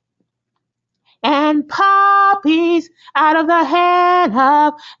and puppies out of the hand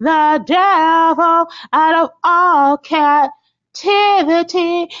of the devil, out of all captivity,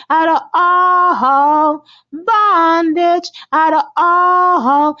 out of all bondage, out of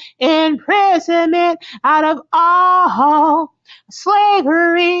all imprisonment, out of all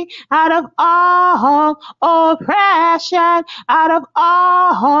slavery, out of all oppression, out of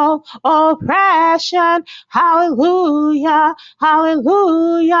all oppression. Hallelujah,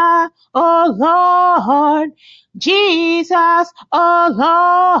 hallelujah. Oh Lord, Jesus, oh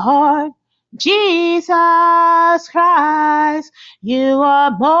Lord, Jesus Christ, you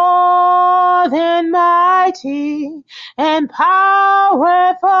are more than mighty and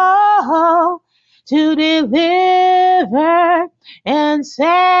powerful to deliver and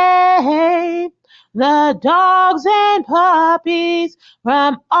save the dogs and puppies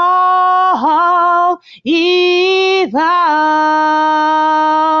from all evil.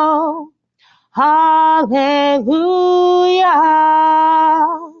 Hallelujah.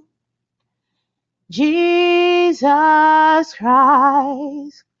 Jesus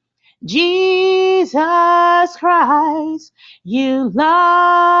Christ, Jesus Christ, you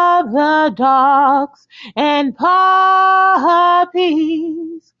love the dogs and puppies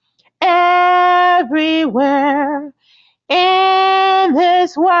everywhere in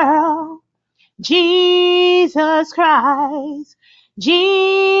this world. Jesus Christ,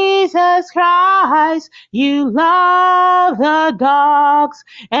 Jesus Christ, you love the dogs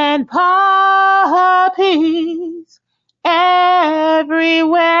and puppies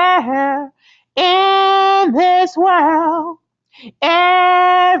everywhere in this world,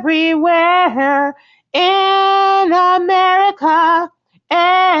 everywhere in America,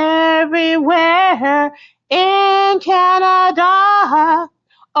 everywhere in Canada.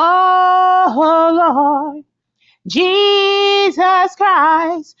 Oh Lord, Jesus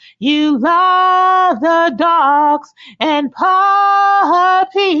Christ, you love the dogs and puppies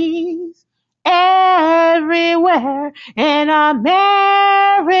everywhere in America,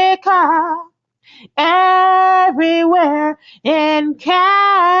 everywhere in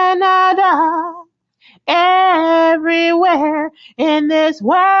Canada, everywhere in this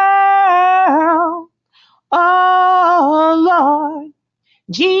world. Oh Lord,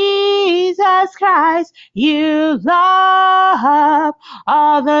 Jesus Christ, you love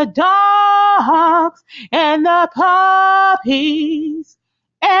all the dogs and the puppies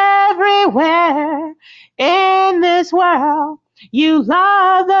everywhere in this world. You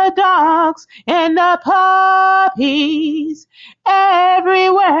love the dogs and the puppies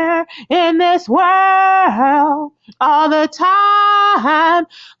everywhere in this world. All the time,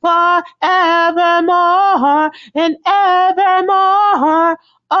 forevermore and evermore.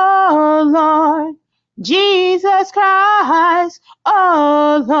 Oh Lord, Jesus Christ,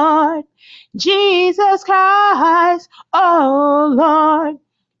 oh Lord, Jesus Christ, oh Lord,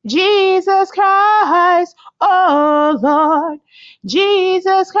 Jesus Christ, oh Lord,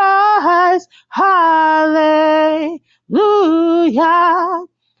 Jesus Christ, hallelujah,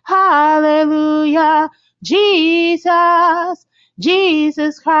 hallelujah, Jesus,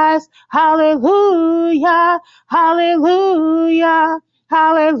 Jesus Christ, hallelujah, hallelujah,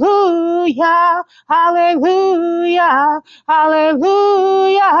 hallelujah, hallelujah,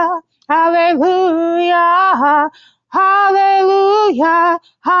 hallelujah, hallelujah, hallelujah,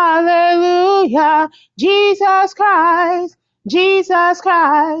 hallelujah, Jesus Christ,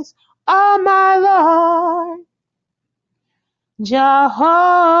 oh my Lord.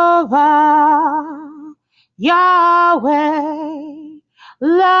 Jehovah, Yahweh,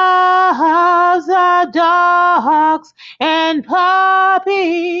 loves the dogs and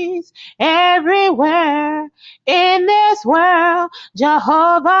puppies everywhere in this world.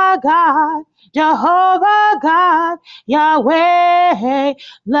 Jehovah God, Yahweh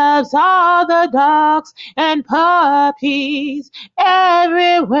loves all the dogs and puppies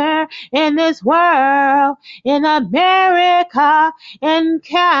everywhere in this world, in America, in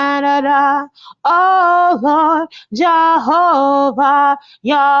Canada. Oh Lord, Jehovah,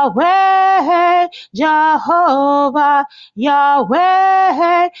 Yahweh, Jehovah,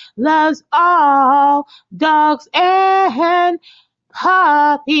 Yahweh loves all dogs and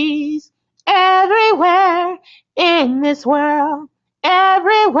puppies everywhere in this world,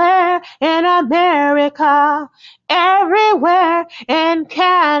 everywhere in America, everywhere in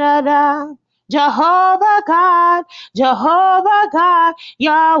Canada. Jehovah God,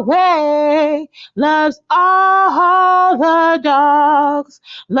 Yahweh loves all the dogs,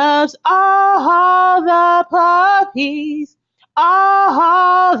 loves all the puppies,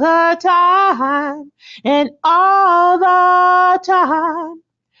 all the time, and all the time,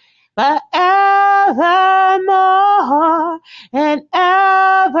 forevermore and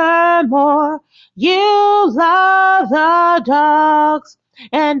evermore. You love the dogs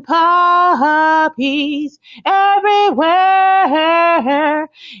and puppies everywhere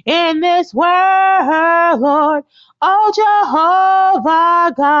in this world, Lord. Oh,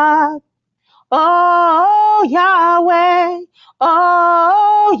 Jehovah God. Oh,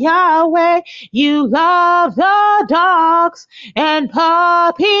 Yahweh, you love the dogs and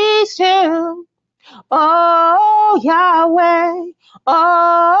puppies too. Oh, Yahweh,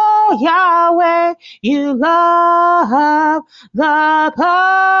 you love the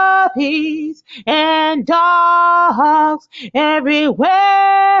puppies and dogs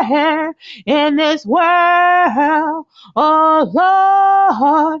everywhere in this world. Oh,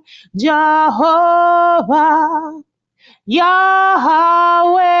 Lord, Jehovah,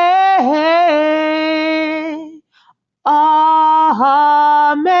 Yahweh,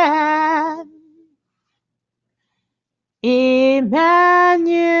 amen. Emmanuel,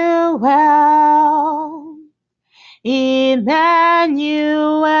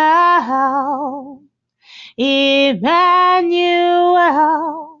 Emmanuel, Emmanuel,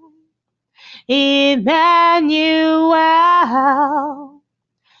 Emmanuel.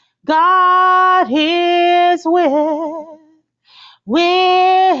 God is with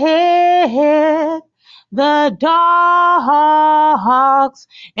the dogs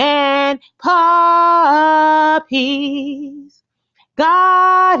and puppies.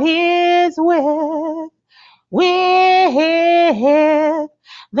 God is with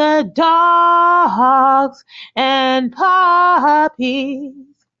the dogs and puppies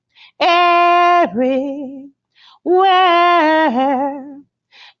everywhere.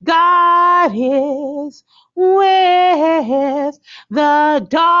 God is with the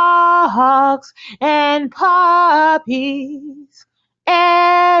dogs and puppies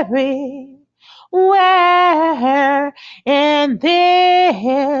everywhere in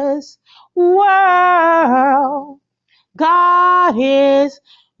this world. God is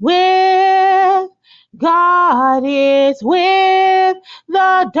with, God is with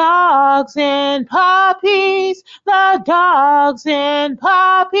the dogs and puppies, the dogs and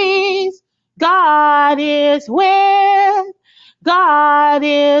puppies. God is with, God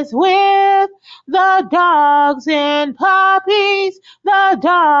is with the dogs and puppies, the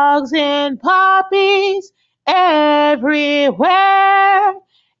dogs and puppies everywhere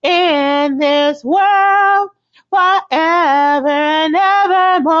in this world. Forever and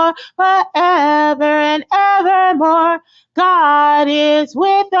evermore, forever and evermore. God is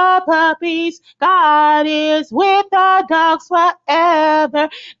with the puppies, God is with the dogs forever,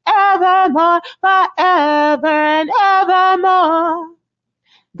 evermore, forever and evermore.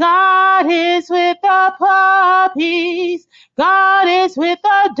 God is with the puppies. God is with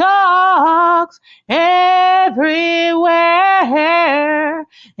the dogs everywhere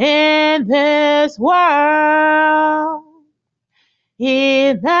in this world. Emmanuel,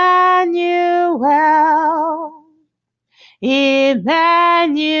 Emmanuel,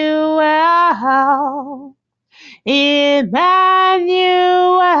 Emmanuel,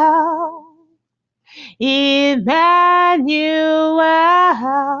 Emmanuel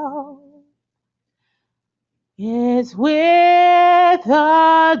is with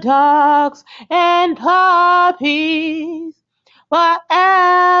the dogs and puppies forevermore.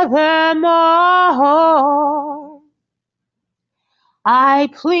 I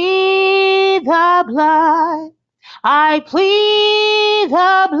plead the blood, I plead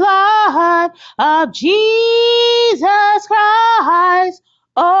the blood of Jesus Christ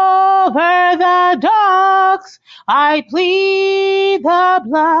over the dogs. I plead the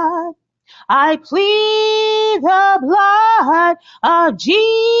blood, I plead the blood of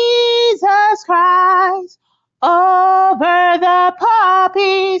Jesus Christ over the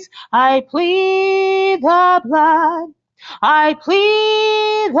puppies. I plead the blood, I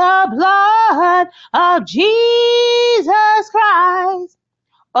plead the blood of Jesus Christ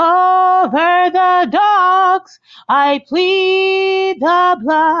over the dogs. I plead the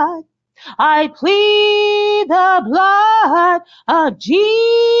blood, I plead the blood of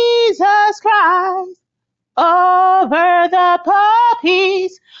Jesus Christ over the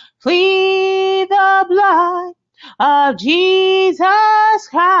puppies. Plead the blood of Jesus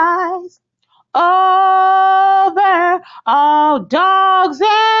Christ over all dogs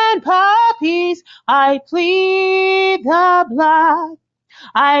and puppies. I plead the blood,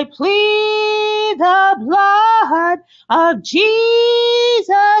 I plead the blood of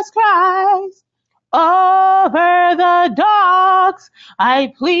Jesus Christ over the dogs.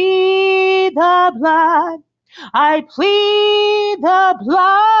 I plead the blood, I plead the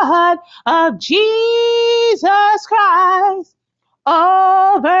blood of Jesus Christ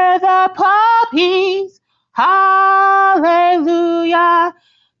over the puppies. Hallelujah.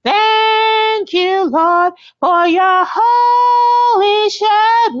 Thank you, Lord, for your holy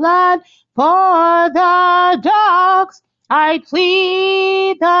shed blood for the dogs. I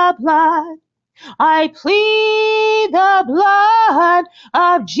plead the blood, I plead the blood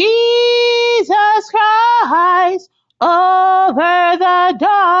of Jesus Christ over the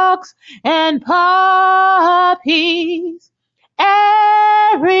dogs and puppies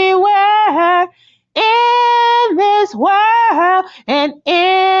everywhere in this world and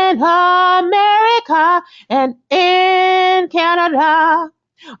in America and in Canada.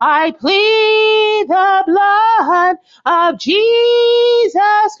 I plead the blood of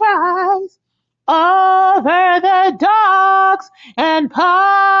Jesus Christ over the dogs and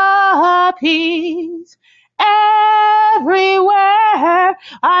puppies everywhere.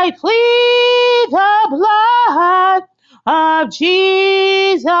 I plead the blood of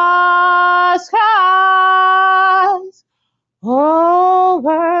Jesus Christ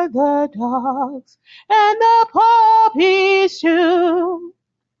over the dogs and the puppies too.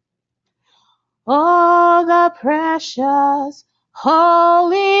 Oh, the precious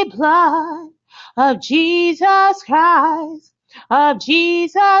holy blood of Jesus Christ, of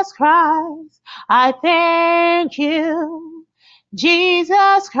Jesus Christ. I thank you,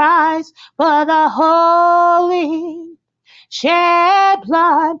 Jesus Christ, for the holy shed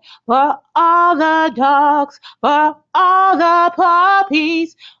blood for all the dogs, for all the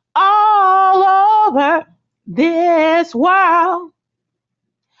puppies all over this world.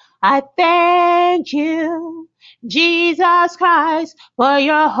 I thank you, Jesus Christ, for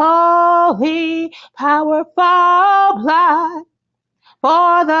your holy, powerful blood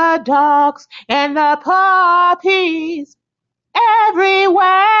for the dogs and the puppies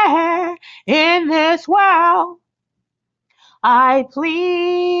everywhere in this world. I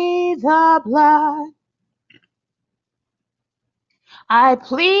plead the blood, I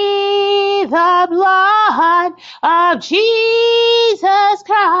plead the blood of Jesus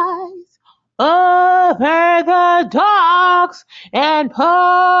Christ over the dogs and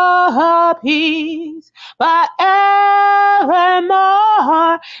puppies forevermore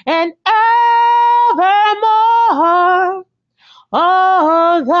and evermore. Oh,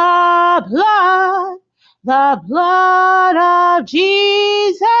 the blood of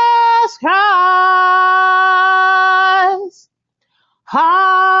Jesus Christ.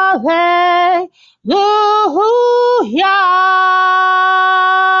 Hallelujah.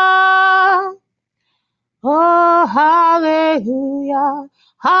 Oh, hallelujah. Hallelujah.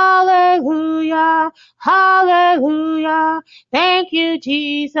 Hallelujah. Hallelujah. Thank you,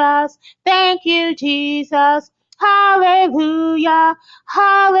 Jesus. Thank you, Jesus. Hallelujah.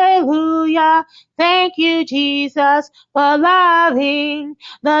 Hallelujah. Thank you, Jesus, for loving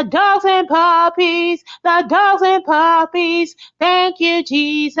the dogs and puppies, the dogs and puppies. Thank you,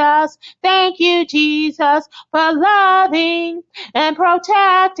 Jesus. Thank you, Jesus, for loving and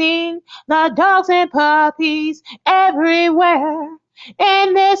protecting the dogs and puppies everywhere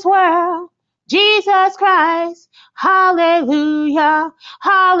in this world. Jesus Christ, hallelujah,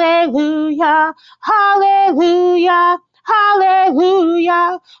 hallelujah, hallelujah,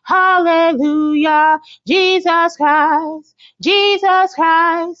 hallelujah, hallelujah, Jesus Christ, Jesus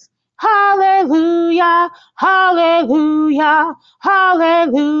Christ, hallelujah, hallelujah,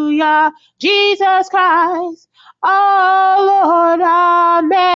 hallelujah, Jesus Christ, oh Lord, amen.